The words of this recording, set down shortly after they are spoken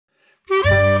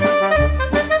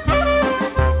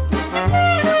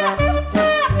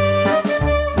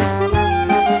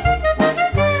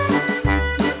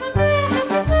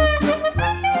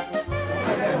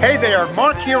there,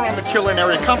 Mark here on the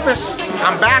Culinary Compass.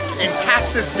 I'm back in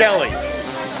Katz's Deli.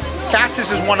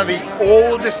 Katz's is one of the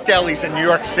oldest delis in New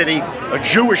York City, a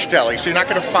Jewish deli, so you're not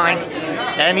gonna find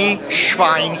any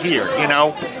schwein here, you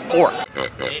know, pork.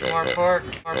 More pork,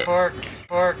 more pork,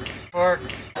 pork, pork.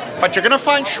 But you're gonna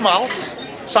find schmaltz,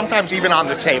 sometimes even on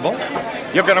the table.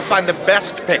 You're gonna find the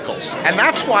best pickles. And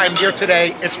that's why I'm here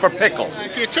today, is for pickles.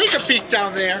 If you take a peek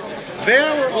down there, there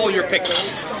are all your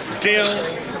pickles. Dill,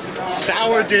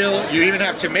 sour dill, you even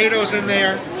have tomatoes in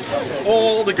there,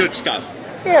 all the good stuff.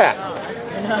 Yeah,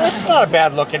 that's not a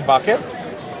bad looking bucket.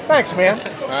 Thanks, man.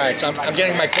 All right, so I'm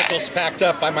getting my pickles packed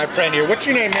up by my friend here. What's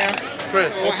your name, man?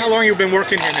 Chris. Well, how long have you been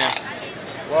working here now?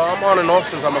 Well, I'm on and off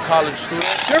since I'm a college student.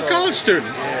 You're a college student?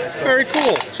 Yeah. Very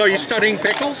cool. So you're studying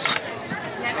pickles?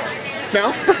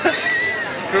 No?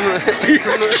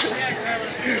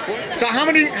 So how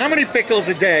many pickles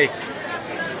a day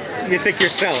you think you're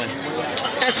selling?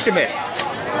 Estimate.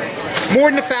 More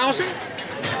than 1,000?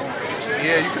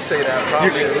 Yeah, you could say that.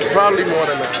 Probably more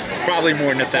than that. Probably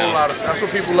more than 1,000. That's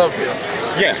what people love here.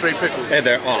 Yeah. Straight pickles. Yeah,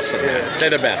 they're awesome. Yeah. They're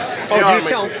the best. Oh,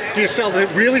 do you sell the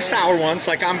really sour ones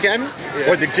like I'm getting?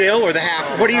 Yeah. Or the dill or the half?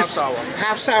 What do you? Half sour.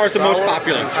 Half sour is the most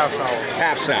popular. Half sour.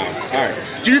 Half sour. All right.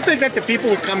 Do you think that the people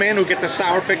who come in who get the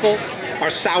sour pickles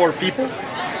are sour people?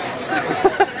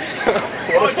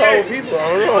 What are sour people? I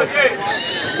don't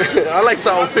know. I like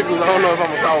sour pickles. I don't know if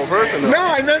I'm a sour person. No,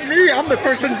 I meant me. I'm the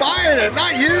person buying it,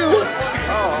 not you.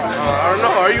 I don't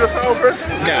know. Are you a sour person?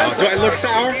 No. Do I look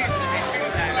sour?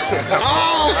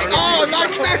 Oh,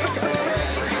 not that.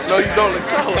 No, you don't look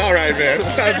sour. All right, man.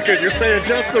 Sounds good. You're saying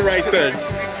just the right thing.